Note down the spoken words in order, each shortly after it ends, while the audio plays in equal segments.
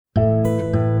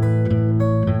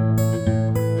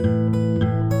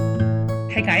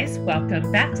Hey guys,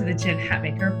 welcome back to the Jen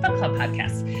Hatmaker Book Club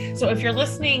podcast. So if you're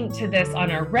listening to this on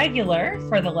our regular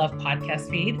For the Love podcast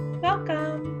feed,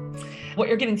 welcome. What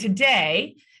you're getting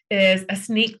today is a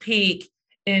sneak peek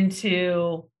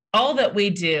into all that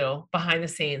we do behind the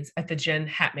scenes at the Jen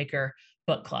Hatmaker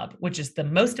Book Club, which is the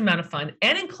most amount of fun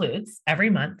and includes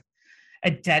every month a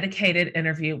dedicated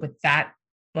interview with that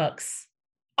book's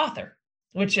author,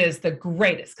 which is the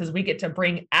greatest because we get to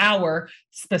bring our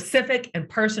specific and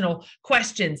personal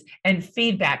questions and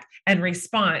feedback and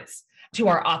response to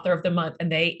our author of the month, and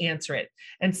they answer it.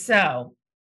 And so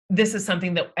this is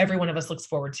something that every one of us looks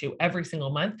forward to every single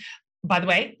month. By the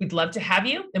way, we'd love to have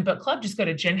you in book club. Just go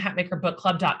to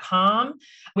jenhatmakerbookclub.com.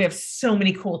 We have so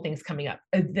many cool things coming up.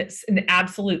 This an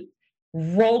absolute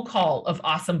roll call of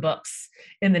awesome books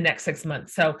in the next 6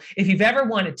 months. So if you've ever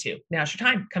wanted to, now's your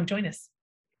time. Come join us.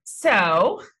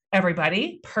 So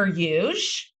everybody, per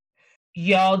usual,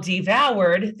 y'all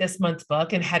devoured this month's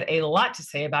book and had a lot to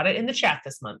say about it in the chat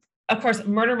this month. Of course,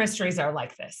 murder mysteries are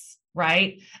like this,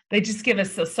 right? They just give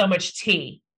us so much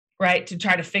tea, right? To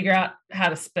try to figure out how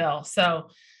to spill. So,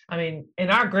 I mean, in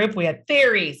our group, we had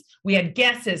theories, we had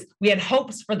guesses, we had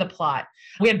hopes for the plot.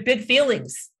 We had big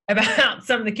feelings about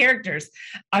some of the characters.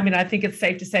 I mean, I think it's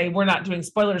safe to say we're not doing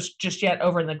spoilers just yet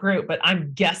over in the group, but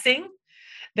I'm guessing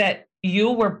that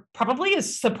you were probably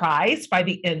as surprised by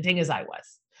the ending as I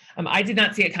was. I did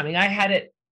not see it coming. I had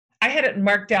it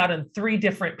marked out on 3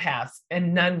 different paths,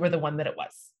 and none were the one that it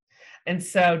was. And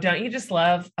so don't you just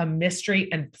love a mystery,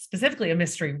 and specifically a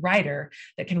mystery writer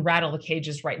that can rattle the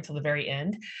cages right until the very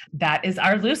end? That is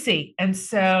our Lucy. And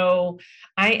so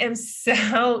I am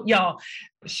y'all,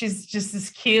 she's just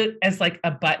as cute as like a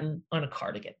button on a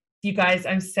cardigan. You guys,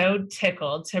 I'm so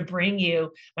tickled to bring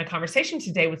you my conversation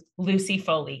today with Lucy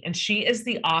Foley. And she is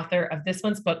the author of this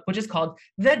month's book, which is called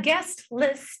The Guest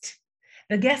List.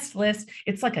 The Guest List.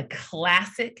 It's like a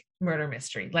classic murder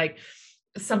mystery, like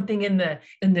something in the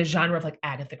genre of like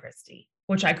Agatha Christie,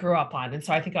 which I grew up on. And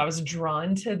so I think I was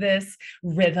drawn to this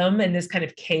rhythm and this kind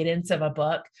of cadence of a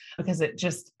book because it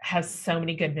just has so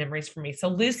many good memories for me. So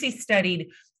Lucy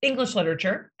studied English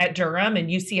literature at Durham and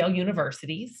UCL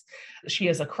universities. She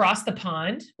is across the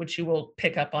pond, which you will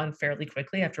pick up on fairly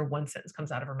quickly after one sentence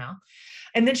comes out of her mouth.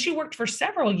 And then she worked for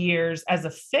several years as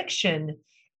a fiction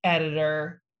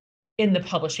editor in the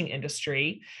publishing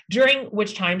industry, during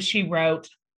which time she wrote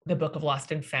The Book of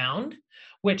Lost and Found,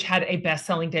 which had a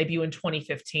best-selling debut in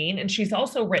 2015. And she's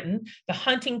also written The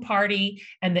Hunting Party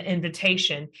and The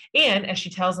Invitation. And as she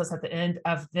tells us at the end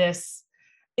of this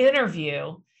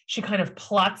interview, she kind of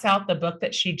plots out the book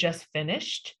that she just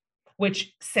finished,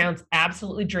 which sounds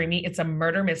absolutely dreamy. It's a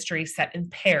murder mystery set in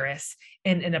Paris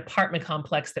in an apartment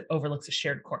complex that overlooks a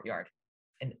shared courtyard.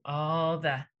 And all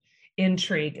the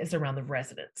intrigue is around the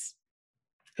residents.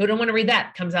 Who don't want to read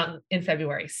that? Comes out in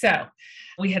February. So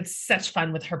we had such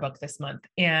fun with her book this month.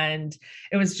 And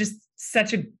it was just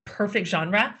such a perfect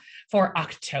genre for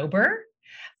October.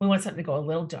 We want something to go a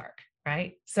little dark,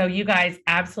 right? So you guys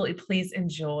absolutely please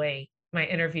enjoy my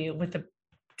interview with the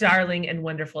darling and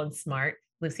wonderful and smart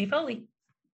Lucy Foley.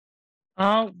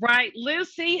 All right,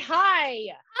 Lucy, hi.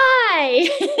 Hi.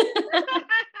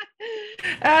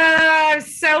 I'm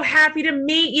so happy to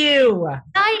meet you.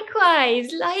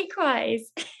 Likewise.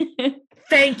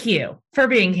 Thank you for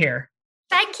being here.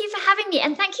 Thank you for having me.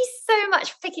 And thank you so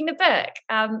much for picking the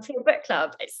book for your book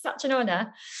club. It's such an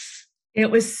honor. It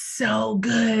was so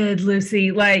good,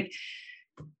 Lucy. Like,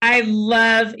 I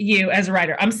love you as a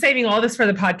writer. I'm saving all this for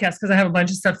the podcast because I have a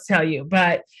bunch of stuff to tell you,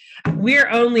 but we're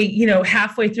only,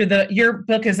 halfway through your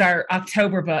book is our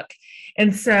October book.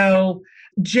 And so,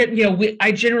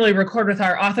 I generally record with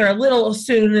our author a little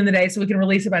soon in the day so we can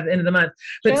release it by the end of the month.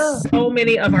 But so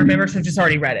many of our members have just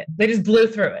already read it. They just blew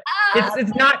through it.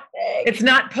 It's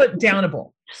not put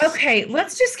downable. Okay,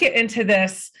 let's just get into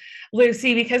this,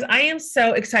 Lucy, because I am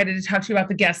so excited to talk to you about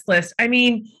The Guest List. I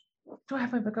mean, do I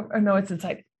have my book? Oh, no, it's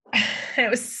inside. It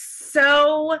was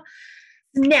so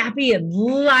snappy and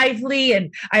lively,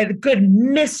 and I had a good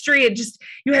mystery.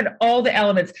 You had all the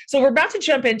elements. So we're about to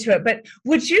jump into it, but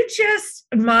would you just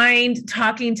mind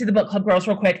talking to the book club girls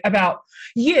real quick about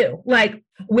you? Like,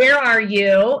 where are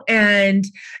you? And,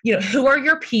 who are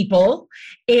your people?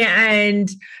 And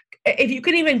if you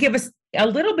could even give us a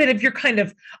little bit of your kind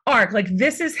of arc, like,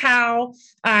 this is how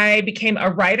I became a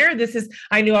writer.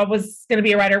 I knew I was going to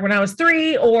be a writer when I was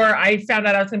 3, or I found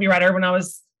out I was going to be a writer when I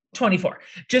was 24.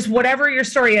 Just whatever your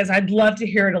story is, I'd love to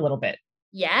hear it a little bit.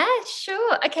 Yeah,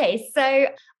 sure. Okay. So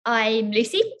I'm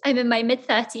Lucy. I'm in my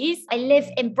mid-30s. I live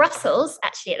in Brussels,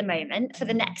 actually, at the moment for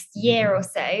the next year or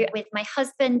so with my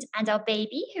husband and our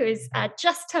baby, who is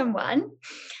just turned 1.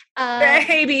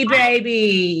 Baby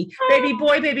boy,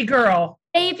 baby girl.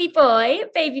 Baby boy.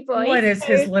 What is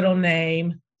his little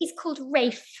name? He's called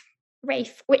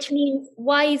Rafe, which means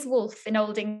wise wolf in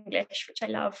Old English, which I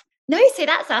love. No, so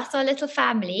that's us, our little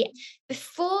family.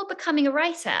 Before becoming a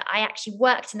writer, I actually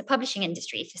worked in the publishing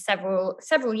industry for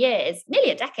several years,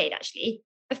 nearly a decade actually.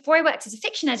 Before I worked as a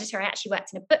fiction editor, I actually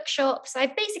worked in a bookshop. So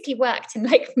I've basically worked in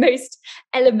like most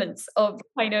elements of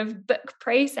kind of book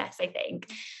process, I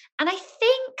think. And I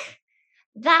think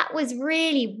that was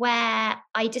really where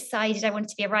I decided I wanted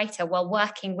to be a writer while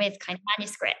working with kind of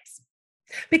manuscripts.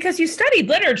 Because you studied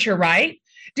literature, right?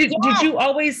 Did you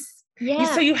always?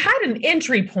 Yeah. So you had an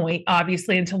entry point,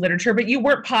 obviously, into literature, but you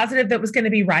weren't positive that was going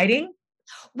to be writing?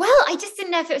 Well, I just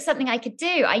didn't know if it was something I could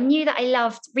do. I knew that I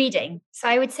loved reading. So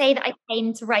I would say that I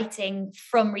came to writing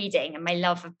from reading and my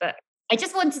love of books. I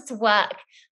just wanted to work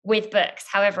with books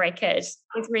however I could.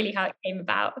 That's really how it came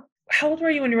about. How old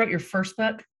were you when you wrote your first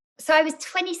book? So I was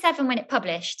 27 when it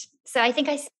published. So I think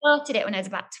I started it when I was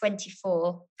about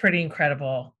 24. Pretty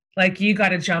incredible. Like you got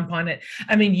to jump on it.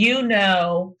 I mean,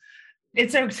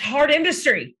 it's a hard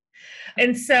industry.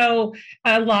 And so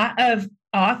a lot of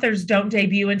authors don't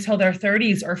debut until their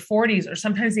 30s or 40s or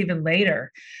sometimes even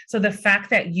later. So the fact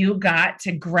that you got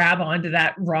to grab onto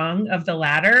that rung of the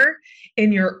ladder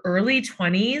in your early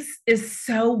 20s is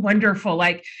so wonderful.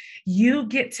 Like you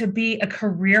get to be a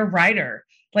career writer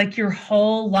like your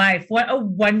whole life. What a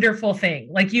wonderful thing.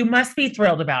 Like you must be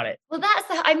thrilled about it. Well,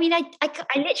 I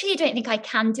literally don't think I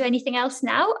can do anything else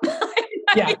now.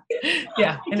 Yeah.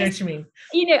 I know what you mean.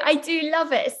 I do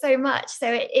love it so much. So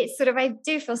it's sort of, I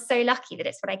do feel so lucky that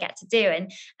it's what I get to do.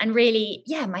 And really,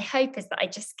 my hope is that I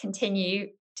just continue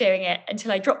doing it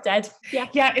until I drop dead.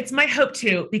 Yeah, it's my hope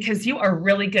too, because you are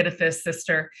really good at this,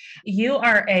 sister. You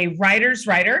are a writer's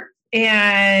writer,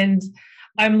 and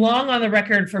I'm long on the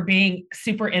record for being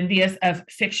super envious of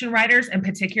fiction writers and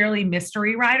particularly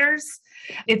mystery writers.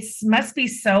 It must be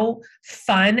so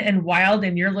fun and wild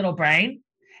in your little brain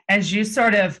as you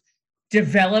sort of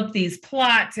develop these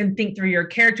plots and think through your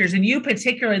characters, and you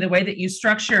particularly the way that you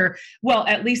structure, well,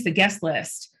 at least the guest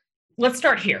list. Let's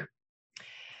start here.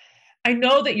 I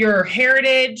know that your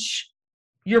heritage,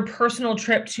 your personal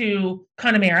trip to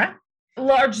Connemara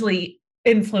largely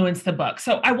influenced the book.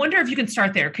 So I wonder if you can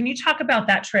start there. Can you talk about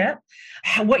that trip?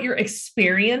 What your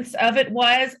experience of it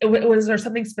was? Was there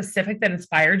something specific that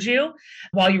inspired you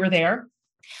while you were there?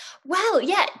 Well,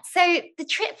 yeah. So the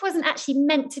trip wasn't actually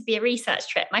meant to be a research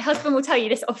trip. My husband will tell you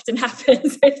this often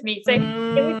happens with me. So it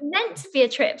was meant to be a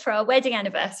trip for our wedding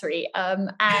anniversary.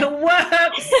 And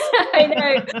Whoops. I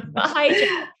know,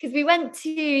 hijacked. Because we went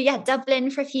to Dublin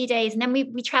for a few days, and then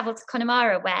we traveled to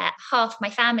Connemara, where half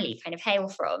my family kind of hail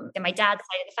from, and my dad's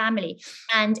side of the family.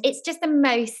 And it's just the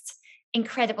most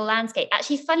incredible landscape.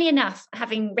 Actually, funnily enough,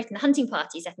 having written the Hunting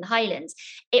Party set in the Highlands,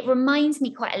 it reminds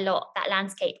me quite a lot, that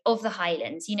landscape of the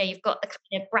Highlands. You've got the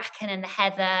kind of bracken and the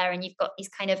heather, and you've got these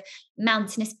kind of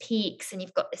mountainous peaks, and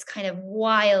you've got this kind of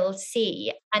wild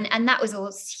sea. And that was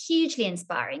all hugely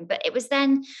inspiring. But it was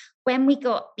then when we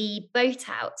got the boat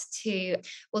out to,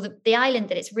 well, the island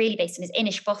that it's really based on is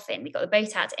Inishbofin. We got the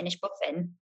boat out to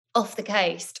Inishbofin off the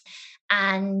coast.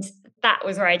 And that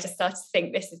was where I just started to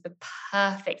think, this is the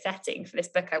perfect setting for this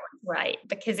book I want to write,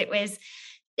 because it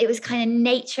was kind of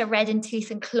nature red in tooth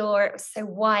and claw. It was so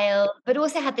wild, but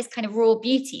also had this kind of raw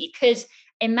beauty. You could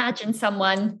imagine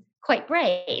someone quite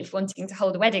brave wanting to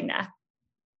hold a wedding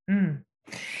there.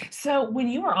 So when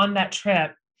you were on that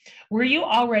trip, were you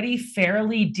already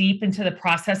fairly deep into the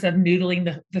process of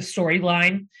noodling the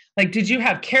storyline? Like, did you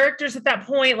have characters at that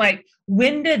point? Like,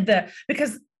 when did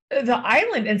because the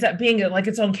island ends up being like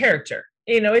its own character.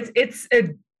 It's a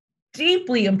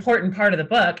deeply important part of the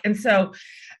book. And so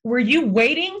were you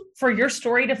waiting for your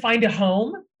story to find a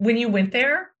home when you went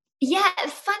there? Yeah,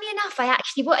 funny enough,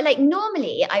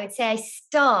 normally I would say I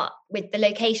start with the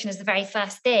location as the very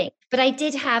first thing, but I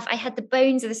had the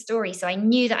bones of the story. So I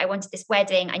knew that I wanted this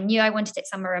wedding. I knew I wanted it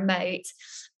somewhere remote.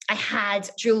 I had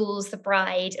Jules, the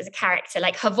bride, as a character.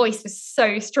 Like, her voice was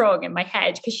so strong in my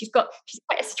head because she's quite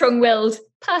a strong-willed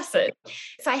person.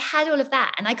 So I had all of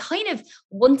that, and I kind of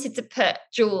wanted to put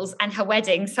Jules and her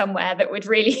wedding somewhere that would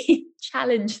really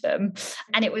challenge them.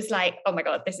 And it was like, oh my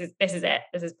God, this is it.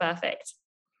 This is perfect.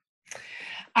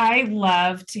 I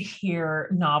love to hear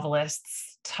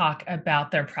novelists talk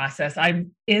about their process.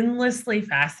 I'm endlessly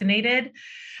fascinated.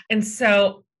 And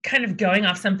so, kind of going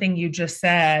off something you just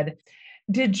said,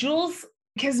 did Jules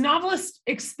because novelists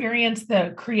experience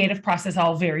the creative process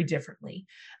all very differently.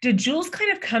 Did Jules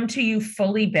kind of come to you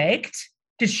fully baked?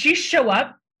 Did she show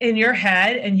up in your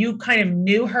head and you kind of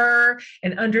knew her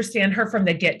and understand her from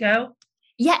the get-go?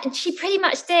 Yeah, and she pretty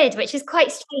much did, which is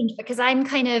quite strange because I'm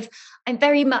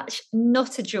very much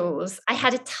not a Jules. I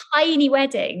had a tiny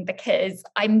wedding because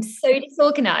I'm so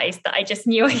disorganized that I just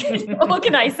knew I could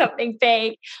organize something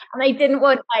big. And I didn't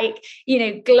want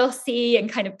glossy and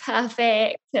kind of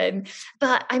perfect.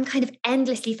 But I'm kind of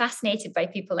endlessly fascinated by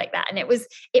people like that. And it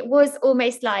was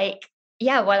almost like,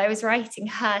 yeah, while I was writing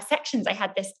her sections, I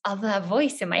had this other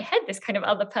voice in my head, this kind of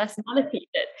other personality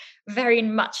that very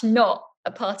much not a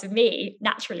part of me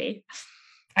naturally.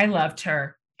 I loved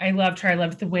her. I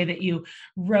loved the way that you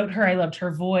wrote her. I loved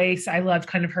her voice. I loved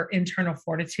kind of her internal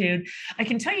fortitude. I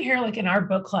can tell you here, like in our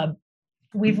book club,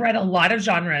 we've read a lot of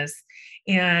genres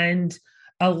and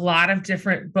a lot of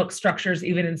different book structures,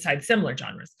 even inside similar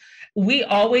genres. We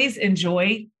always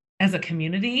enjoy, as a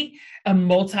community, a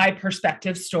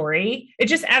multi-perspective story. It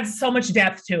just adds so much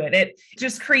depth to it. It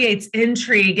just creates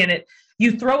intrigue, and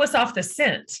you throw us off the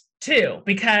scent too,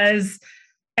 because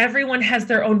everyone has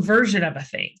their own version of a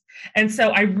thing. And so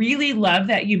I really love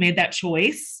that you made that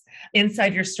choice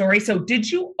inside your story. So did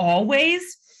you always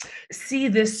see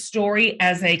this story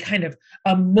as a kind of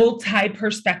a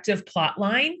multi-perspective plot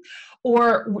line?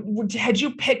 Or had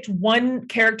you picked one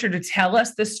character to tell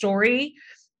us the story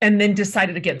and then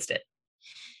decided against it?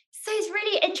 So it's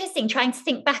really interesting trying to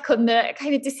think back on the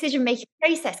kind of decision-making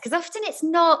process, because often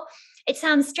it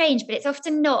sounds strange, but it's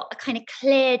often not a kind of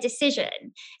clear decision.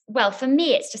 Well, for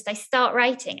me, it's just I start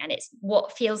writing and it's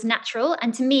what feels natural.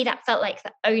 And to me, that felt like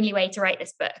the only way to write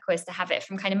this book was to have it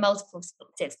from kind of multiple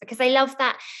perspectives, because I love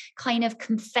that kind of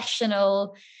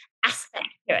confessional aspect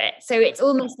to it. So it's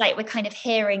almost like we're kind of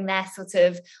hearing their sort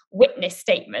of witness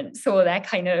statements, or their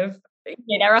kind of,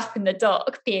 they're up in the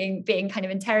dock being kind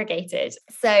of interrogated.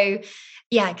 So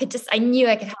yeah, I knew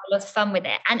I could have a lot of fun with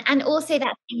it. And also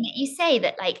that thing that you say,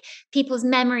 that like people's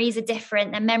memories are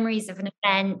different, their memories of an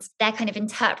event, their kind of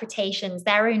interpretations,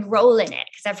 their own role in it,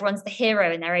 because everyone's the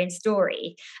hero in their own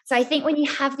story. So I think when you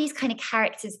have these kind of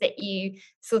characters that you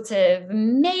sort of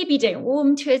maybe don't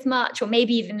warm to as much, or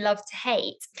maybe even love to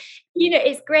hate,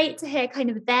 it's great to hear kind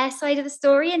of their side of the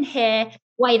story and hear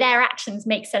why their actions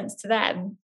make sense to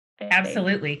them.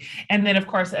 Absolutely. And then, of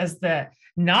course, as the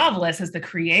novelist, as the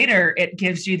creator, it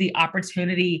gives you the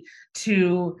opportunity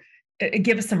to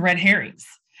give us some red herrings.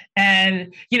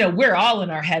 And, we're all in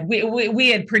our head.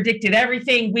 We had predicted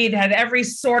everything. We'd had every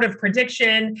sort of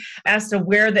prediction as to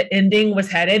where the ending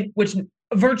was headed, which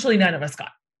virtually none of us got.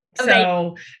 Okay.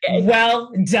 So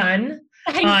well done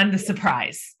on the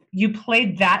surprise. You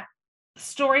played that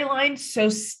storyline so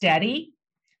steady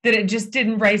that it just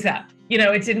didn't raise up.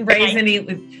 It didn't raise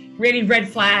any red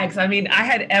flags. I mean, I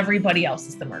had everybody else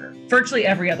as the murderer, virtually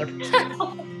every other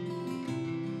person.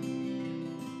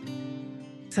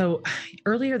 So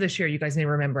earlier this year, you guys may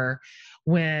remember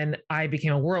when I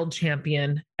became a world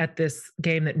champion at this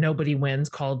game that nobody wins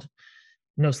called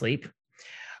No Sleep.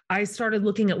 I started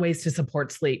looking at ways to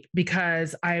support sleep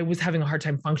because I was having a hard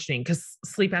time functioning, because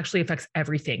sleep actually affects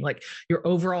everything, like your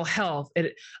overall health.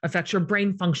 It affects your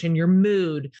brain function, your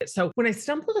mood. So when I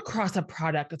stumbled across a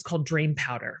product, it's called Dream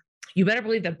Powder. You better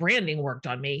believe that branding worked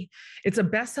on me. It's a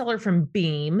bestseller from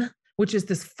Beam, which is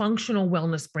this functional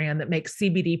wellness brand that makes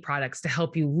CBD products to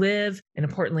help you live and,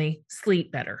 importantly,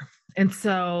 sleep better. And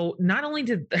so not only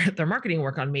did their marketing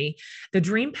work on me, the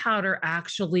Dream Powder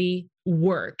actually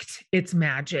worked its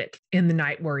magic in the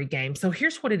Night Worry game. So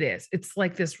here's what it is. It's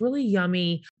like this really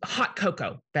yummy hot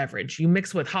cocoa beverage you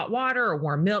mix with hot water or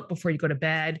warm milk before you go to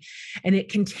bed. And it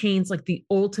contains like the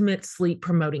ultimate sleep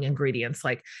promoting ingredients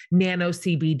like nano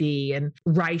CBD and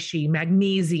reishi,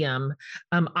 magnesium,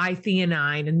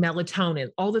 I-theanine and melatonin,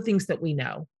 all the things that we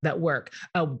know that work.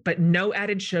 But no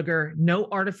added sugar, no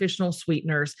artificial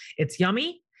sweeteners. It's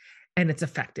yummy and it's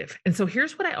effective. And so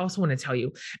here's what I also want to tell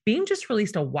you. Beam just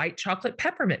released a white chocolate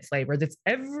peppermint flavor that's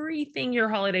everything your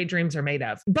holiday dreams are made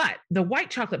of. But the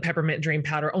white chocolate peppermint Dream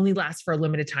Powder only lasts for a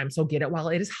limited time, so get it while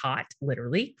it is hot,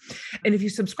 literally. And if you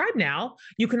subscribe now,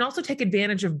 you can also take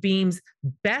advantage of Beam's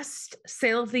best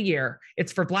sale of the year.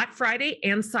 It's for Black Friday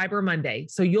and Cyber Monday.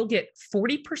 So you'll get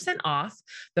 40% off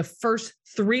the first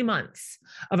 3 months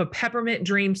of a Peppermint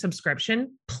Dream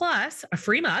subscription, plus a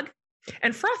free mug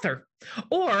and frother,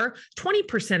 or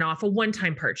 20% off a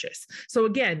one-time purchase. So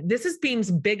again, this is Beam's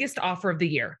biggest offer of the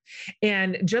year.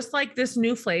 And just like this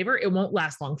new flavor, it won't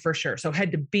last long for sure. So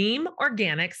head to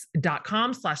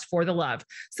beamorganics.com/forthelove.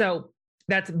 So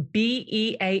that's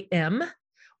BEAM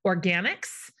organics.com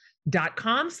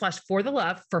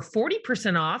peppermintdreams.com/forthelove for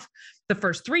 40% off the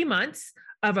first 3 months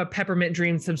of a Peppermint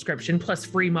Dream subscription plus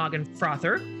free Mog and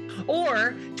Frother,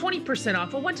 or 20%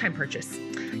 off a one-time purchase.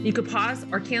 You could pause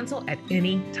or cancel at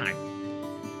any time.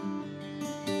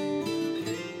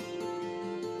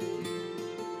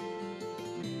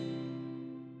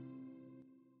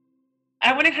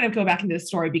 I want to kind of go back into the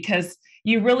story because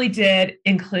you really did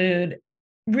include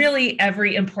really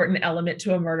every important element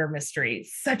to a murder mystery.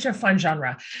 Such a fun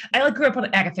genre. I grew up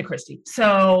on Agatha Christie.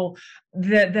 So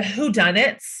the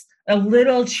whodunits, a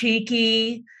little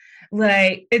cheeky,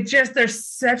 there's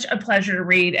such a pleasure to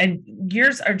read, and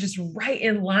yours are just right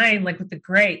in line, with the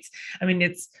greats. I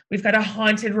mean, we've got a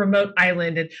haunted remote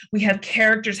island, and we have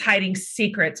characters hiding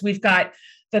secrets. We've got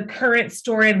the current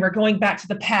story, and we're going back to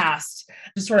the past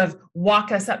to sort of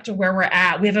walk us up to where we're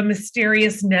at. We have a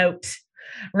mysterious note,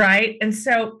 right? And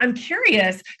so I'm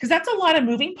curious, because that's a lot of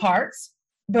moving parts,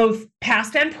 both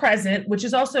past and present, which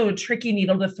is also a tricky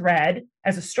needle to thread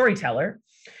as a storyteller.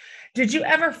 Did you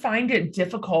ever find it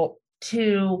difficult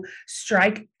to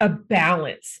strike a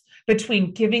balance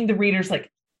between giving the readers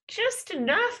just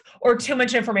enough or too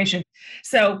much information?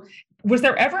 So was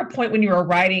there ever a point when you were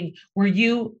writing where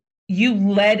you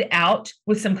led out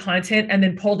with some content and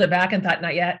then pulled it back and thought,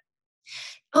 not yet?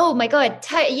 Oh my God.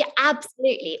 Yeah,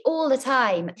 absolutely. All the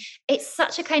time. It's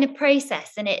such a kind of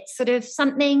process, and it's sort of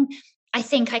something I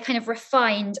think I kind of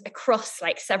refined across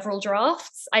several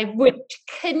drafts. I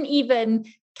couldn't even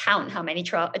count how many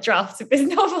drafts of this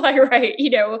novel I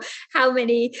wrote, how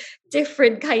many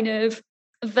different kind of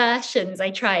versions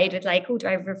I tried with do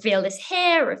I reveal this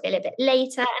here, reveal it a bit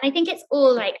later? And I think it's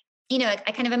all I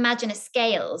kind of imagine as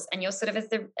scales, and you're sort of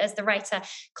as the writer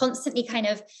constantly kind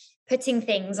of putting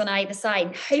things on either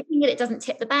side, hoping that it doesn't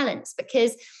tip the balance,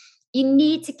 because you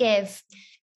need to give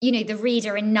the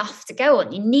reader enough to go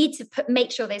on. You need to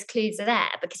make sure those clues are there,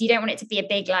 because you don't want it to be a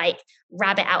big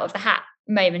rabbit out of the hat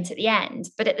moment at the end.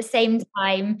 But at the same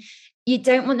time, you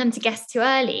don't want them to guess too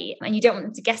early, and you don't want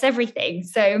them to guess everything.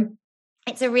 So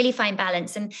it's a really fine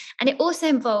balance. And it also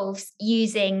involves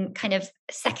using kind of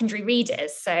secondary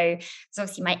readers. So there's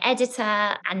obviously my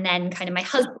editor, and then kind of my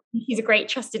husband, he's a great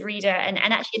trusted reader, and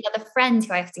actually another friend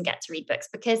who I often get to read books,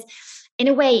 because in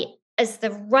a way, as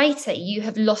the writer, you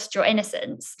have lost your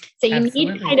innocence. So you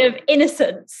Absolutely. need kind of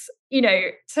innocence,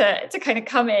 to kind of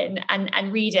come in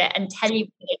and read it and tell you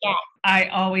again. I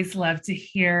always love to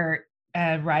hear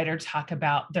a writer talk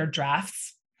about their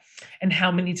drafts and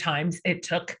how many times it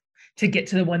took to get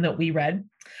to the one that we read,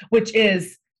 which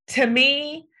is, to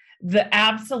me, the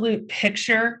absolute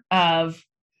picture of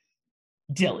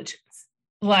diligence.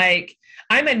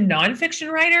 I'm a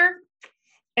nonfiction writer,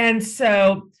 and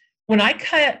so when I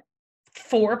cut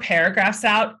 4 paragraphs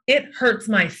out, it hurts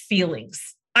my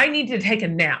feelings. I need to take a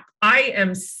nap. I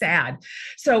am sad.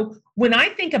 So when I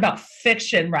think about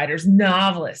fiction writers,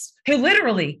 novelists who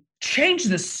literally change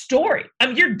the story,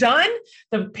 you're done,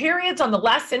 the period's on the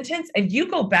last sentence, and you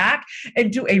go back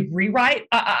and do a rewrite.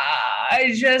 The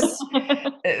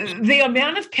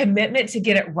amount of commitment to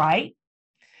get it right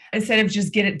instead of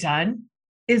just get it done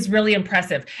is really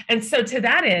impressive. And so to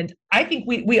that end, I think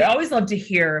we always love to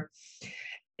hear,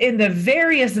 in the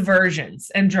various versions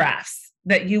and drafts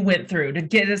that you went through to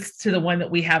get us to the one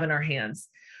that we have in our hands,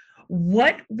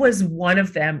 what was one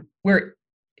of them where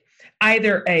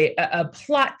either a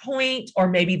plot point or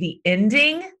maybe the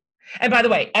ending? And by the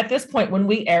way, at this point, when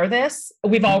we air this,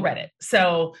 we've all read it.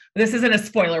 So this isn't a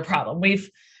spoiler problem. We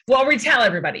tell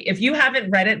everybody, if you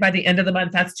haven't read it by the end of the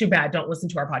month, that's too bad. Don't listen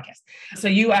to our podcast. So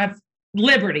you have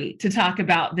liberty to talk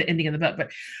about the ending of the book.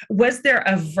 But was there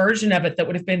a version of it that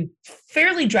would have been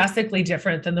fairly drastically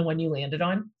different than the one you landed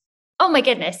on? Oh my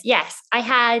goodness, yes. I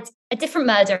had a different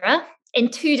murderer in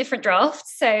 2 different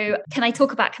drafts. So can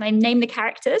I name the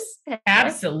characters?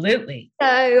 Absolutely.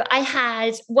 So I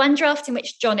had one draft in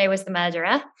which Jono was the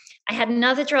murderer. I had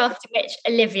another draft in which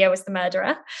Olivia was the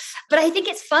murderer. But I think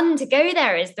it's fun to go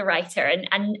there as the writer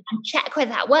and check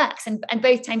whether that works. And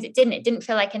both times it didn't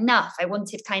feel like enough. I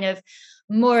wanted kind of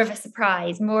more of a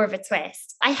surprise, more of a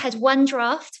twist. I had one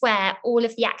draft where all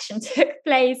of the action took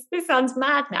place. This sounds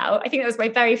mad now. I think that was my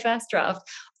very first draft.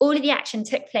 All of the action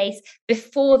took place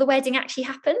before the wedding actually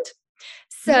happened.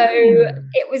 So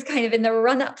it was kind of in the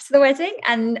run up to the wedding.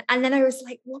 And then I was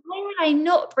like, why would I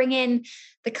not bring in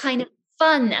the kind of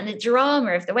fun and the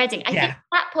drama of the wedding? I think at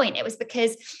that point it was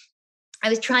because I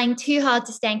was trying too hard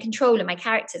to stay in control of my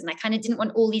characters, and I kind of didn't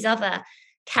want all these other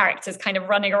characters kind of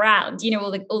running around,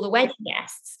 all the wedding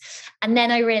guests. And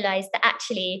then I realized that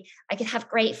actually I could have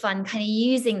great fun kind of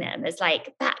using them as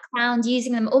like background,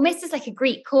 using them almost as like a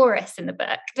Greek chorus in the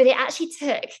book. But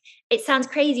it sounds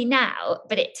crazy now,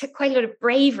 but it took quite a lot of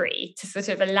bravery to sort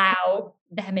of allow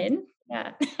them in.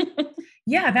 Yeah.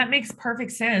 Yeah, that makes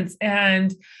perfect sense.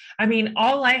 And I mean,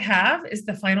 all I have is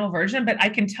the final version, but I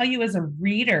can tell you as a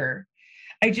reader,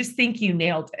 I just think you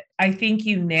nailed it. I think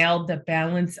you nailed the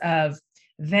balance of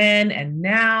then and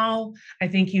now. I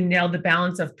think you nailed the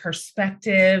balance of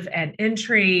perspective and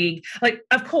intrigue. Like,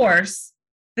 of course,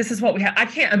 this is what we have. I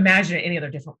can't imagine it any other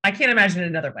different. I can't imagine it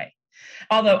another way.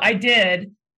 Although I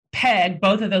did peg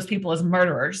both of those people as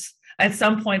murderers at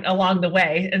some point along the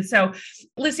way. And so,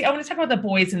 Lucy, I want to talk about the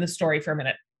boys in the story for a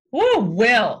minute. Woo,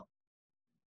 Will.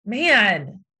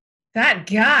 Man, that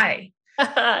guy.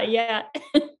 Yeah.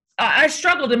 I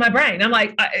struggled in my brain. I'm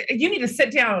like, you need to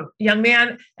sit down, young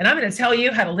man, and I'm going to tell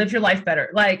you how to live your life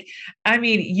better. Like, I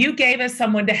mean, you gave us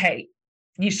someone to hate.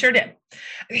 You sure did.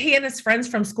 He and his friends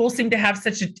from school seem to have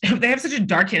such a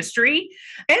dark history.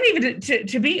 And even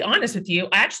to be honest with you,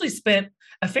 I actually spent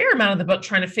a fair amount of the book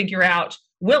trying to figure out,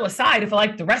 Will aside, if I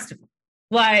like the rest of them.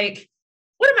 Like,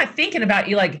 what am I thinking about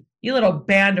you? Like, you little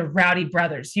band of rowdy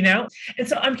brothers, And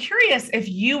so I'm curious if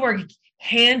you were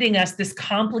handing us this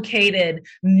complicated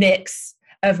mix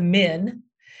of men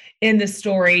in the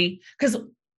story, because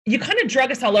you kind of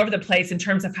drug us all over the place in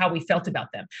terms of how we felt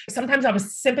about them. Sometimes I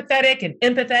was sympathetic and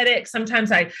empathetic.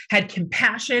 Sometimes I had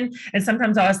compassion. And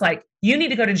sometimes I was like, you need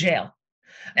to go to jail.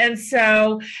 And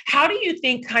so how do you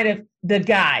think kind of the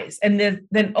guys and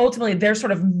then ultimately their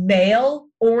sort of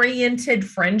male-oriented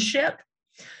friendship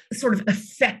sort of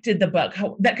affected the book?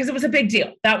 Because it was a big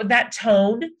deal. That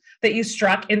tone that you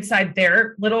struck inside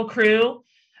their little crew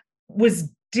was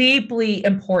deeply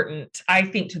important, I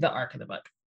think, to the arc of the book.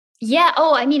 Yeah.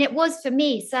 Oh, I mean, it was for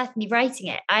me, certainly writing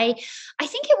it. I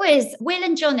think it was Will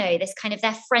and Jono, this kind of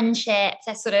their friendship,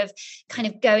 their sort of kind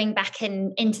of going back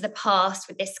into the past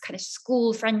with this kind of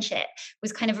school friendship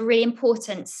was kind of a really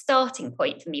important starting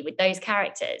point for me with those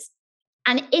characters.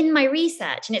 And in my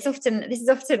research, and this is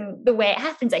often the way it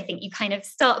happens, I think you kind of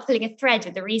start pulling a thread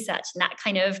with the research and that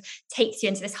kind of takes you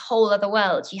into this whole other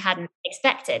world you hadn't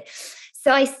expected.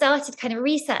 So I started kind of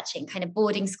researching kind of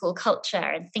boarding school culture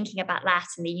and thinking about that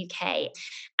in the UK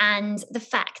and the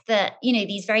fact that,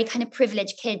 these very kind of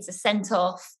privileged kids are sent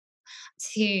off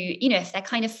to, if they're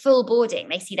kind of full boarding,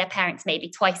 they see their parents maybe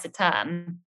twice a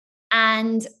term.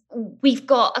 And we've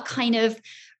got a kind of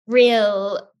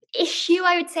real issue,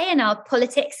 I would say, in our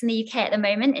politics in the UK at the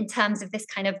moment in terms of this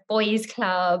kind of boys'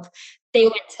 club. They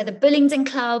went to the Bullingdon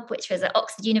Club, which was at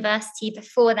Oxford University.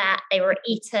 Before that, they were at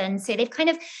Eton. So they've kind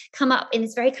of come up in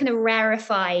this very kind of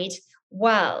rarefied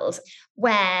world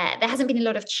where there hasn't been a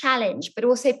lot of challenge, but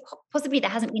also possibly there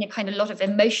hasn't been a kind of lot of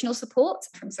emotional support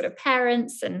from sort of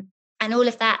parents and all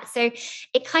of that. So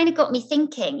it kind of got me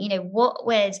thinking, what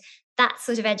would that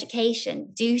sort of education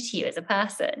do to you as a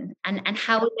person and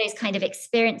how would those kind of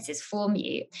experiences form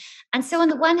you? And so on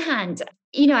the one hand,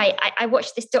 I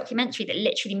watched this documentary that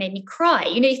literally made me cry.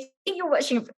 You think you're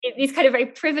watching these kind of very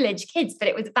privileged kids, but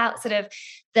it was about sort of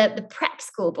the prep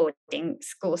school boarding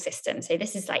school system. So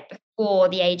this is like before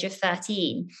the age of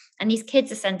 13. And these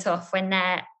kids are sent off when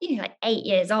they're, like 8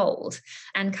 years old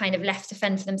and kind of left to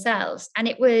fend for themselves. And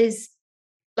it was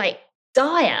like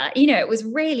dire, it was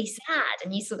really sad.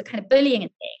 And you saw the kind of bullying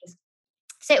and things.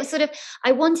 So it was sort of,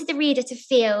 I wanted the reader to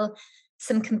feel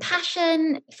some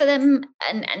compassion for them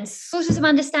and sort of some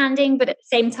understanding, but at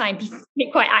the same time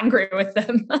be quite angry with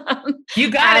them.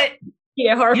 You got it.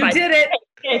 Yeah, horrified. You did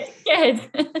it.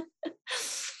 Good.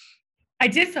 I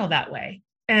did feel that way.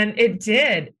 And it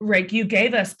did, Rick, you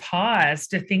gave us pause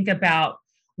to think about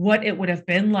what it would have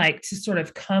been like to sort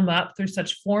of come up through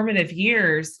such formative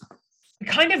years,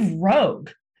 kind of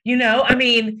rogue, I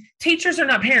mean, teachers are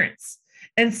not parents.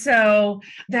 And so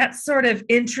that's sort of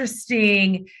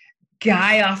interesting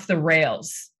guy off the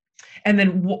rails. And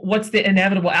then what's the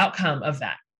inevitable outcome of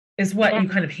that is what you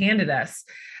kind of handed us.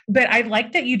 But I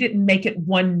like that you didn't make it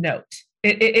one note.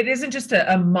 It isn't just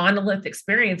a monolith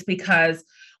experience because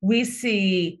we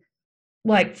see,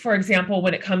 like, for example,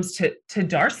 when it comes to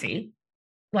Darcy,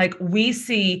 like we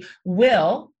see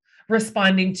Will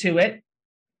responding to it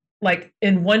like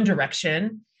in one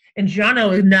direction and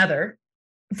Jono another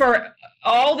for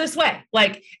all this way.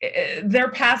 Like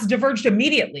their paths diverged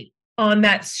immediately on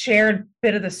that shared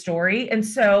bit of the story. And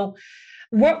so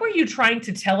what were you trying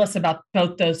to tell us about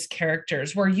both those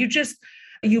characters? Were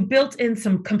you built in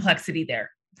some complexity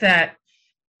there that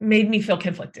made me feel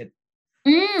conflicted?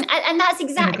 And that's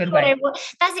exactly what I want.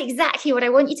 That's exactly what I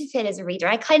want you to feel as a reader.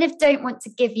 I kind of don't want to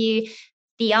give you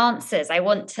the answers. I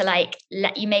want to like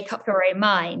let you make up your own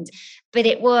mind. But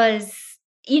it was,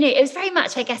 it was very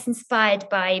much, I guess, inspired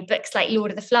by books like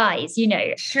Lord of the Flies,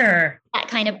 Sure. that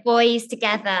kind of boys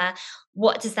together.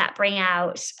 What does that bring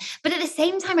out? But at the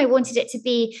same time, I wanted it to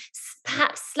be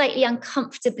perhaps slightly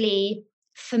uncomfortably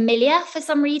familiar for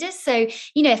some readers. So,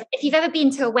 if you've ever been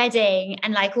to a wedding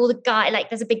and like all the guy, like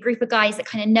there's a big group of guys that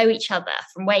kind of know each other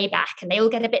from way back and they all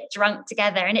get a bit drunk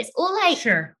together and it's all like,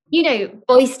 sure,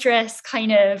 boisterous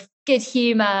kind of good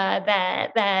humor.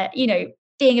 They're,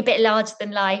 being a bit larger than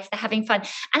life. They're having fun.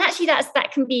 And actually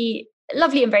that can be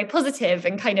lovely and very positive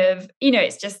and kind of,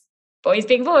 it's just boys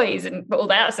being boys and all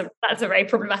that. That's a very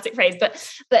problematic phrase, but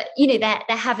they're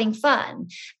having fun,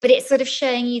 but it's sort of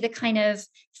showing you the kind of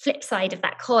flip side of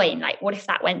that coin. Like, what if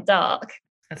that went dark?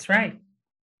 That's right.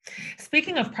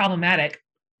 Speaking of problematic,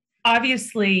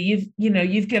 obviously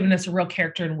you've given us a real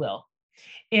character in Will,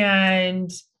 and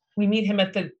we meet him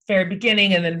at the very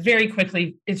beginning, and then very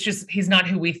quickly it's just he's not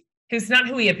who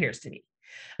he appears to be.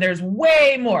 There's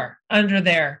way more under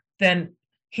there than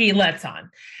he lets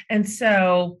on, and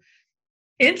so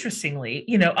interestingly,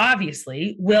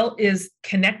 obviously, Will is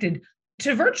connected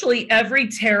to virtually every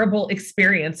terrible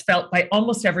experience felt by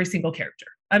almost every single character.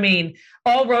 I mean,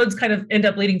 all roads kind of end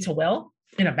up leading to Will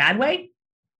in a bad way.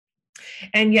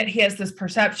 And yet he has this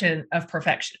perception of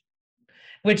perfection,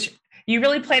 which you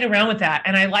really played around with that.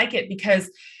 And I like it because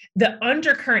the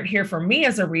undercurrent here for me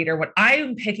as a reader, what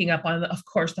I'm picking up on, of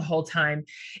course, the whole time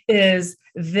is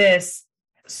this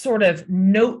sort of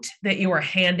note that you are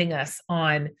handing us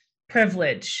on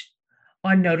privilege,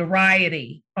 on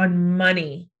notoriety, on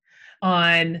money,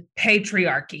 on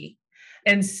patriarchy.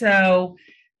 And so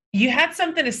you had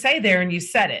something to say there and you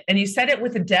said it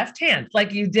with a deft hand.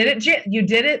 Like you did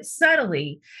it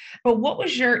subtly. But what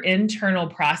was your internal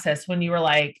process when you were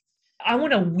like, I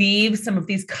want to weave some of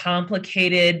these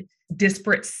complicated,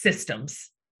 disparate systems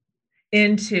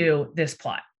into this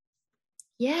plot?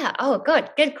 Yeah. Oh, God.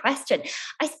 Good question.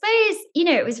 I suppose,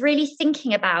 it was really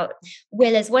thinking about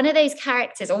Will as one of those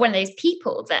characters or one of those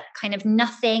people that kind of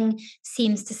nothing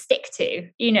seems to stick to,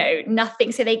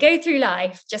 nothing. So they go through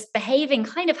life just behaving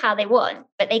kind of how they want,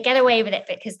 but they get away with it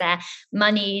because they're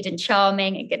moneyed and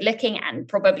charming and good looking and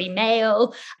probably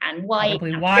male and white.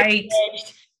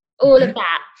 All of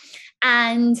that.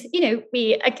 And,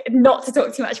 we, not to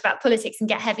talk too much about politics and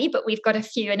get heavy, but we've got a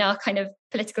few in our kind of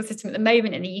political system at the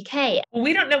moment in the UK. Well,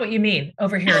 we don't know what you mean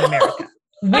over here in America.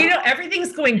 We don't,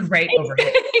 everything's going great over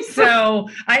here. So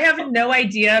I have no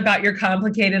idea about your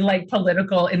complicated, like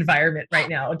political environment right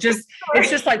now. It's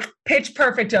just like pitch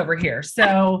perfect over here.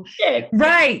 So,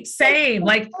 right. Same.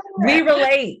 Like we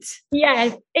relate.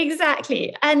 Yeah,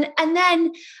 exactly. And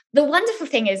then the wonderful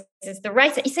thing is the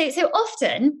writer. So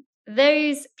often,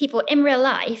 those people in real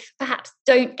life perhaps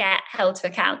don't get held to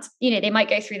account. They might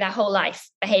go through their whole life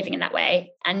behaving in that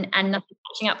way and nothing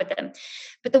catching up with them.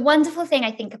 But the wonderful thing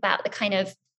I think about the kind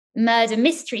of murder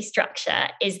mystery structure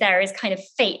is there is kind of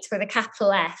fate with a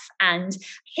capital F and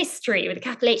history with a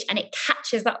capital H, and it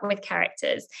catches up with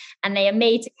characters and they are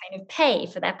made to kind of pay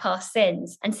for their past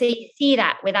sins. And so you see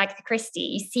that with Agatha Christie,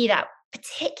 you see that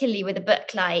particularly with a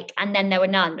book like And Then There Were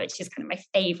None, which is kind of my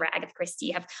favorite Agatha Christie.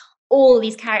 You have all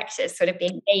these characters sort of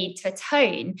being made to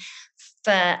atone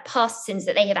for past sins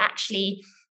that they have actually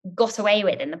got away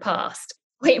with in the past.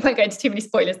 We won't go into too many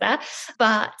spoilers there,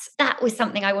 but that was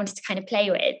something I wanted to kind of play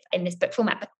with in this book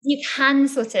format. But you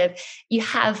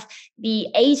have the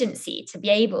agency to be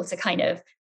able to kind of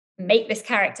make this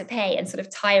character pay and sort of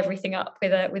tie everything up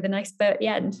with a nice bow at the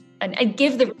end and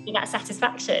give the reader that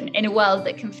satisfaction in a world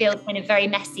that can feel kind of very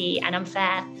messy and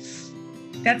unfair.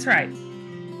 That's right.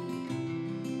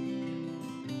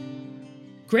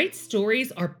 Great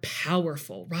stories are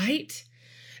powerful, right?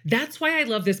 That's why I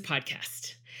love this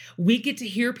podcast. We get to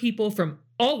hear people from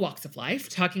all walks of life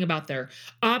talking about their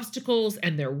obstacles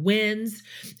and their wins.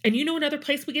 And you know another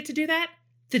place we get to do that?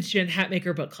 The Jen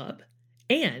Hatmaker Book Club.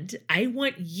 And I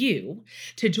want you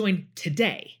to join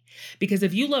today, because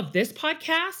if you love this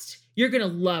podcast, you're going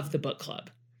to love the book club.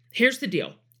 Here's the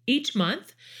deal. Each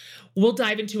month, we'll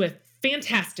dive into a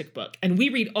fantastic book, and we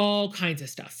read all kinds of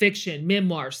stuff: fiction,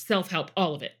 memoirs, self-help,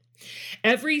 all of it.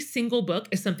 Every single book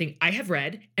is something I have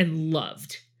read and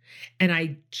loved, and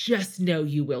I just know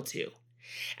you will too.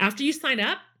 After you sign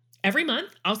up, every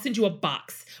month, I'll send you a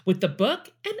box with the book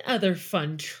and other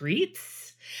fun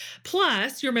treats.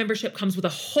 Plus, your membership comes with a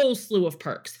whole slew of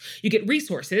perks. You get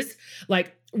resources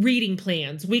like reading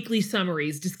plans, weekly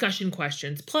summaries, discussion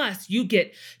questions. Plus, you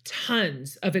get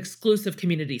tons of exclusive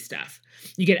community stuff.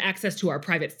 You get access to our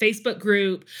private Facebook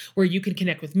group where you can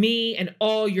connect with me and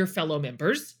all your fellow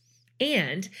members.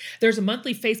 And there's a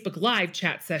monthly Facebook Live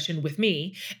chat session with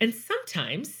me and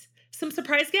sometimes some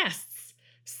surprise guests.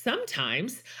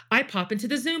 Sometimes I pop into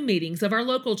the Zoom meetings of our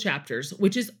local chapters,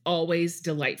 which is always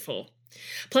delightful.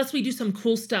 Plus, we do some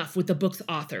cool stuff with the book's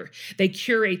author. They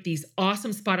curate these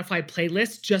awesome Spotify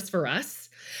playlists just for us.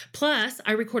 Plus,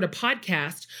 I record a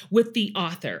podcast with the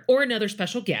author or another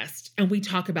special guest, and we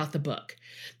talk about the book.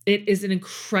 It is an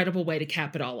incredible way to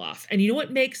cap it all off. And you know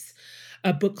what makes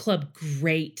a book club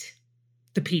great?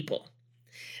 The people.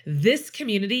 This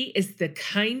community is the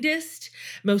kindest,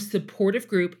 most supportive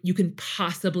group you can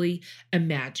possibly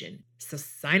imagine. So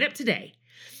sign up today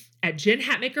at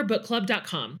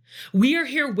JenHatmakerBookClub.com. We are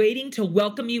here waiting to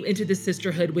welcome you into the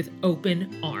sisterhood with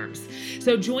open arms.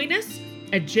 So join us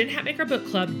at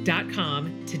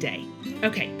JenHatmakerBookClub.com today.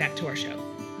 Okay, back to our show.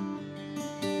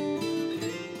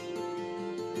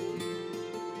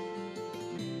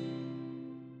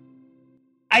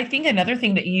 I think another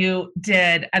thing that you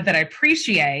did that I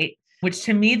appreciate, which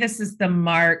to me, this is the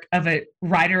mark of a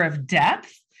writer of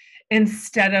depth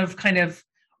instead of kind of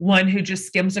one who just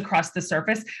skims across the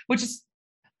surface, which is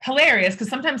hilarious because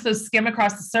sometimes those skim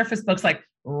across the surface books like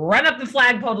run up the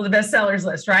flagpole to the bestsellers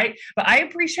list, right? But I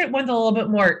appreciate one with a little bit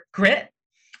more grit,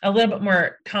 a little bit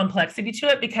more complexity to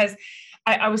it, because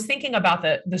I was thinking about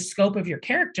the scope of your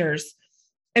characters,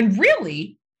 and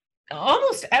really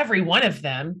almost every one of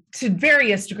them to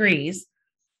various degrees,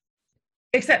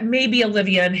 except maybe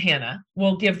Olivia and Hannah.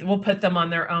 We'll put them on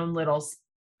their own little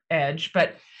edge,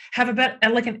 but have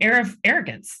like an air of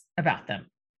arrogance about them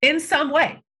in some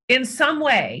way.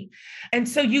 And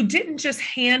so you didn't just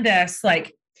hand us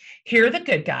like, here are the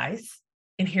good guys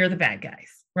and here are the bad guys,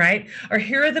 right? Or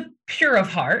here are the pure of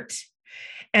heart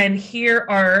and here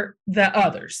are the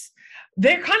others.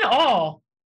 They're kind of all,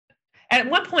 at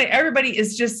one point, everybody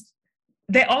is just,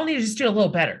 they all need to just do a little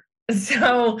better.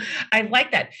 So I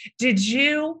like that. Did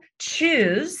you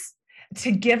choose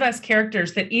to give us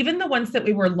characters that even the ones that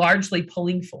we were largely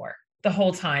pulling for the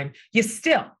whole time, you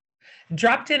still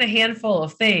dropped in a handful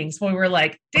of things where we were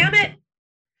like, damn it,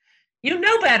 you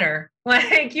know better.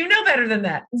 Like, you know better than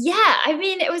that. Yeah, I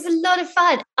mean, it was a lot of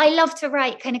fun. I love to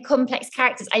write kind of complex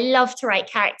characters. I love to write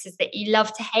characters that you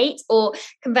love to hate, or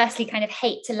conversely kind of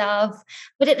hate to love.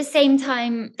 But at the same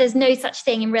time, there's no such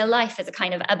thing in real life as a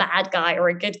kind of a bad guy or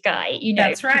a good guy. You know,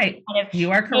 that's right. Kind of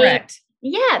you are correct.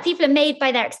 Yeah, people are made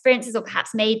by their experiences or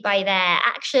perhaps made by their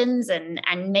actions, and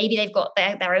maybe they've got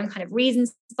their own kind of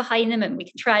reasons behind them, and we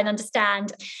can try and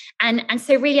understand. And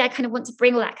so really I kind of want to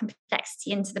bring all that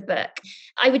complexity into the book.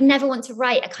 I would never want to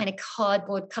write a kind of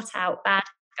cardboard cutout bad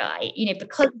guy, you know,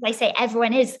 because as I say,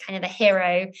 everyone is kind of the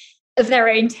hero of their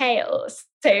own tales.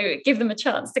 So give them a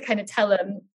chance to kind of tell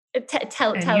them,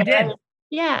 tell their own.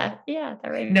 Yeah.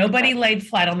 Nobody laid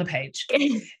flat on the page.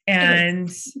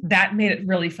 And that made it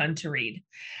really fun to read.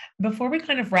 Before we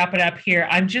kind of wrap it up here,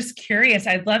 I'm just curious.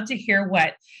 I'd love to hear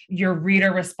what your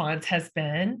reader response has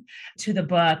been to the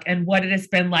book and what it has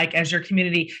been like as your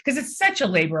community, because it's such a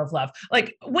labor of love.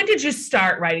 Like, when did you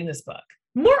start writing this book?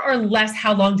 More or less,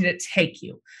 how long did it take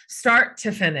you start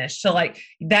to finish? So like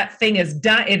that thing is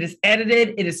done, it is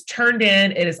edited, it is turned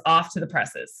in, it is off to the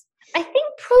presses. I think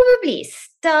probably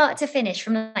start to finish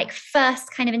from like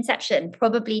first kind of inception,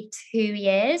 probably 2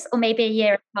 years or maybe a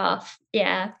year and a half.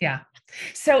 Yeah. Yeah.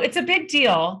 So it's a big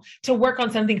deal to work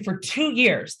on something for 2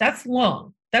 years. That's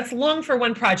long. That's long for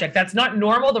one project. That's not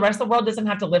normal. The rest of the world doesn't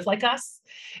have to live like us.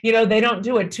 You know, they don't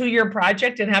do a 2-year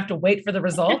project and have to wait for the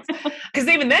results, because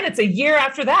even then it's a year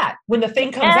after that when the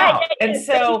thing comes out. And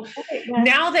so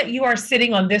now that you are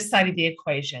sitting on this side of the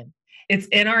equation, it's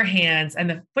in our hands.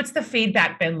 And what's the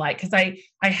feedback been like? Because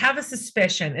I have a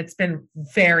suspicion it's been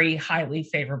very highly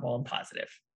favorable and positive.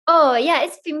 Oh yeah,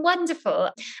 it's been wonderful.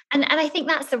 And I think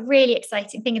that's the really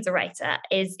exciting thing as a writer,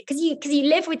 is because you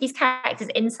live with these characters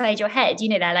inside your head, you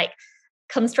know, they're like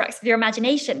constructs of your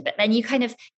imagination, but then you kind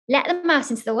of let them out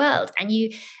into the world and you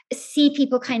see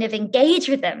people kind of engage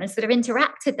with them and sort of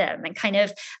interact with them and kind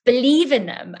of believe in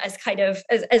them as kind of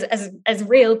as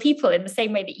real people in the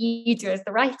same way that you do as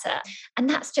the writer. And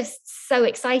that's just so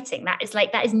exciting. That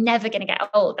is never going to get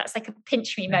old. That's like a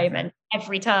pinch me moment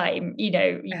every time, you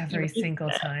know. Every single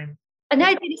time. And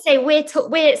I didn't say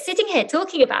we're sitting here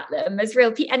talking about them as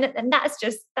real people, and that's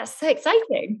so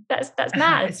exciting. That's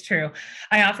mad. It's true.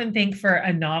 I often think for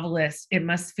a novelist, it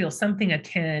must feel something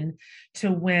akin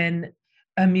to when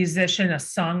a musician, a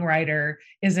songwriter,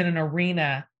 is in an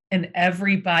arena and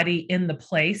everybody in the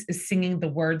place is singing the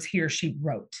words he or she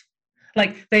wrote.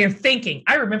 Like they are thinking,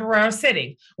 I remember where I was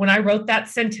sitting when I wrote that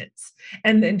sentence,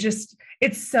 and then just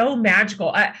it's so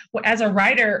magical. As a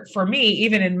writer, for me,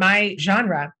 even in my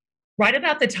genre, right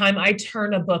about the time I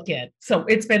turn a book in. So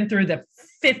it's been through the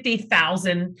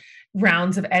 50,000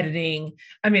 rounds of editing.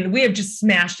 I mean, we have just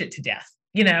smashed it to death,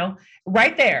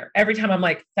 right there. Every time I'm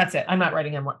like, that's it. I'm not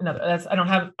writing another. I'm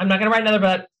not going to write another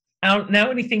book. I don't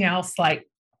know anything else. Like,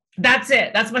 that's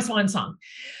it. That's my swan song.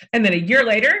 And then a year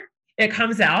later, it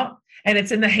comes out and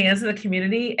it's in the hands of the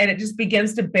community and it just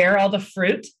begins to bear all the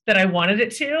fruit that I wanted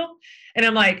it to. And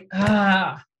I'm like,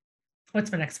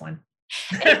 what's my next one?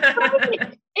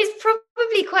 It's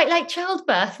probably quite like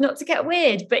childbirth, not to get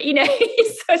weird, but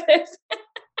sort of.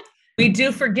 We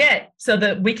do forget so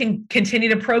that we can continue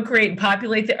to procreate and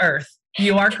populate the earth.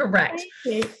 You are correct.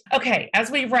 Okay,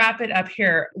 as we wrap it up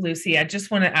here, Lucy, I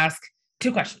just want to ask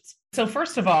 2 questions. So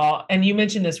first of all, and you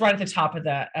mentioned this right at the top of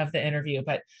the interview,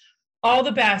 but all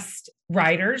the best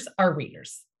writers are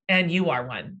readers. And you are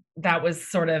one. That was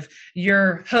sort of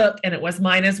your hook, and it was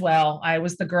mine as well. I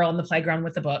was the girl in the playground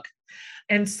with the book.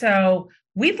 And so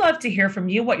we'd love to hear from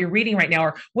you what you're reading right now,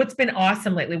 or what's been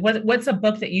awesome lately. What's a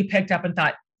book that you picked up and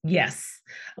thought, yes,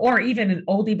 or even an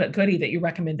oldie but goodie that you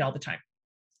recommend all the time?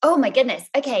 Oh my goodness.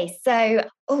 Okay. So,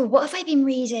 what have I been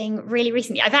reading really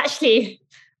recently? I've actually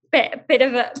bit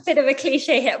of a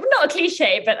cliche here. Well, not a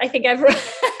cliche, but I think everyone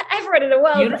in the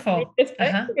world. Beautiful.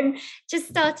 Just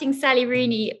starting Sally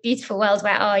Rooney, Beautiful World,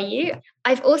 Where Are You?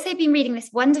 I've also been reading this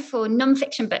wonderful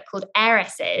nonfiction book called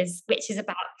Heiresses, which is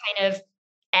about kind of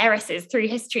heiresses through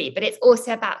history, but it's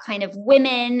also about kind of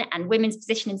women and women's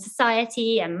position in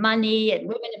society and money and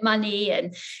women and money.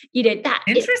 And, that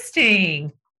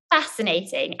interesting.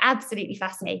 Fascinating, absolutely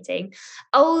fascinating.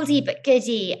 Oldie but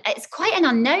goodie. It's quite an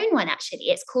unknown one, actually.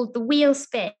 It's called The Wheel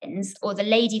Spins or The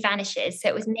Lady Vanishes. So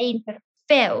it was made for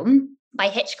film by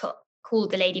Hitchcock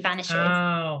called The Lady Vanishes.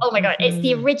 Oh my God. It's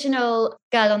the original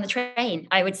Girl on the Train,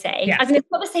 I would say. Yes. As in, it's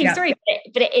not the same story,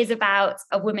 but it is about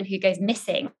a woman who goes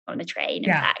missing on a train,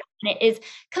 in fact. And it is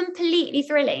completely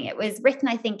thrilling. It was written,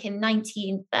 I think, in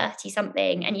 1930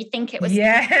 something. And you think it was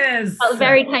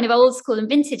very kind of old school and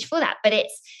vintage for that. But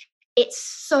it's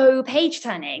so page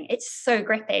turning. It's so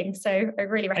gripping. So I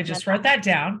really recommend I just wrote that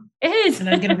down. It is. And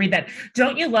I'm going to read that.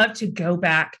 Don't you love to go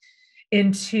back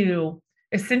into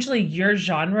essentially your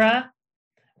genre,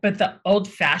 but the old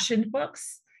fashioned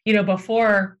books,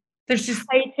 before there's just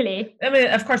totally. I mean,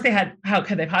 of course how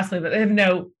could they possibly, but they have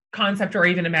no concept or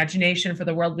even imagination for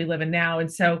the world we live in now.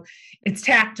 And so it's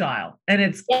tactile and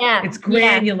it's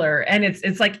granular and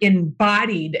it's like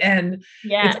embodied and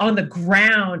it's on the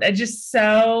ground.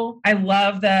 I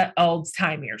love the old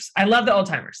timers. I love the old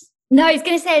timers. No, I was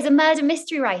going to say, as a murder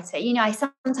mystery writer, I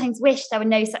sometimes wish there were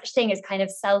no such thing as kind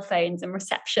of cell phones and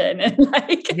reception and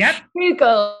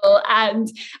Google and,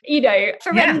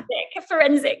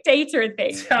 forensic data and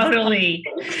things. Totally.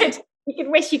 You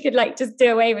could wish you could just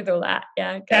do away with all that.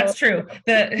 Yeah. That's true.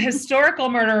 The historical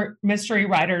murder mystery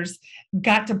writers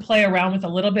got to play around with a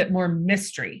little bit more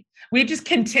mystery. We just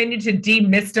continue to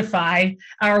demystify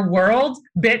our world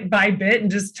bit by bit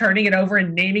and just turning it over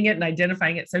and naming it and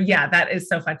identifying it. So yeah, that is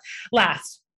so fun.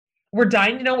 Last, we're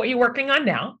dying to know what you're working on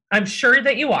now. I'm sure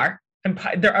that you are.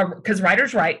 Because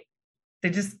writers write. They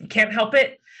just can't help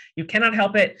it. You cannot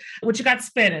help it. What you got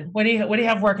spinning? What do you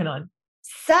have working on?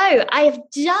 So I've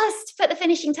just put the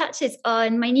finishing touches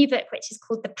on my new book, which is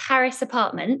called The Paris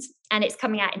Apartment, and it's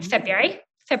coming out in February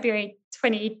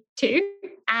 22.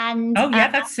 And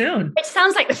that's soon. It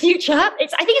sounds like the future. I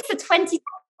think it's the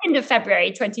 22nd of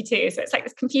February 22. So it's like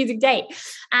this confusing date.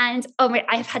 And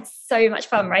I've had so much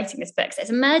fun writing this book. So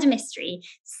it's a murder mystery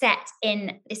set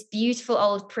in this beautiful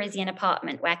old Parisian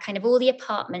apartment where kind of all the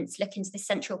apartments look into the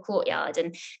central courtyard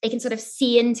and they can sort of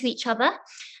see into each other.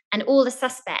 And all the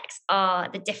suspects are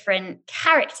the different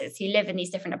characters who live in these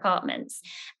different apartments.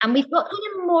 And we've got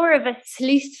kind of more of a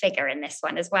sleuth figure in this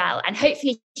one as well. And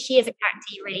hopefully she is a character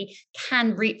you really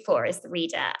can root for as the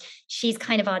reader. She's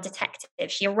kind of our detective.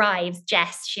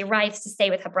 Jess, she arrives to stay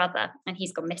with her brother and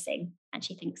he's gone missing and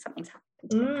she thinks something's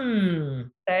happened to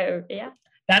him. So, yeah.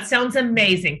 That sounds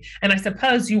amazing. And I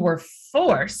suppose you were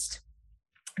forced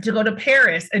to go to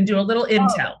Paris and do a little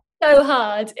intel. So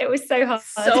hard. It was so hard.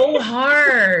 So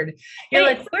hard. You're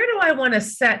like, where do I want to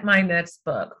set my next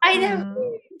book? I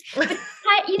know. But,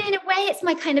 in a way, it's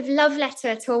my kind of love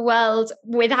letter to a world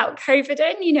without COVID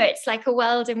in. It's like a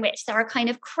world in which there are kind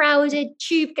of crowded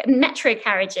metro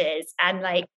carriages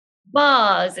and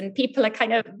bars and people are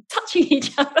kind of touching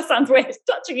each other. Sounds weird,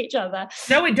 touching each other.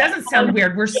 No, it doesn't sound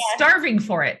weird. We're starving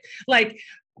for it.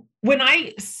 When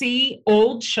I see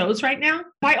old shows right now,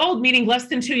 by old meaning less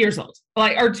than 2 years old,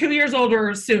 or 2 years old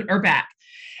or soon or back,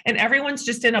 and everyone's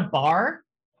just in a bar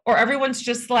or everyone's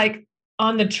just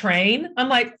on the train, I'm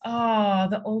like, oh,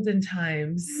 the olden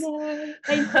times.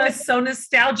 No, So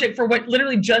nostalgic for what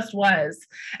literally just was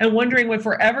and wondering if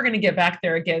we're ever going to get back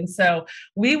there again. So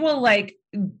we will like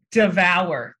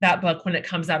devour that book when it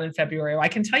comes out in February. I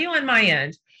can tell you on my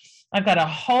end, I've got a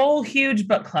whole huge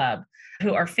book club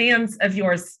who are fans of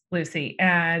yours, Lucy,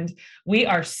 and we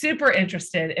are super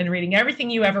interested in reading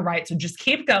everything you ever write. So just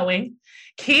keep going,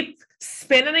 keep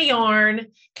spinning a yarn,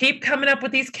 keep coming up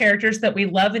with these characters that we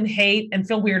love and hate and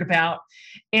feel weird about,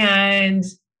 and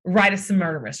write us some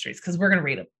murder mysteries because we're going to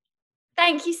read them.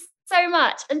 Thank you so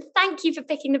much. And thank you for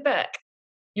picking the book.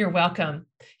 You're welcome.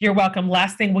 You're welcome.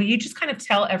 Last thing, will you just kind of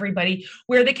tell everybody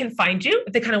where they can find you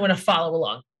if they kind of want to follow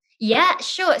along? Yeah,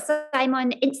 sure. So I'm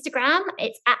on Instagram.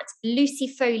 It's at Lucy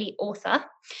Foley Author.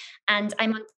 And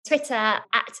I'm on Twitter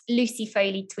at Lucy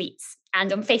Foley Tweets.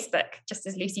 And on Facebook, just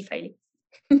as Lucy Foley.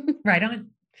 Right on.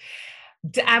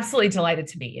 Absolutely delighted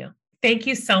to meet you. Thank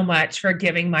you so much for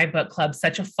giving my book club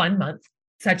such a fun month,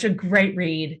 such a great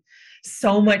read,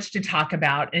 so much to talk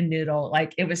about and noodle.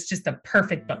 Like it was just a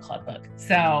perfect book club book.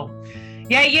 So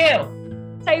yeah,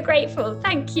 you. So grateful.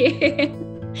 Thank you.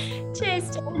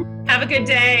 Cheers. Have a good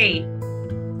day.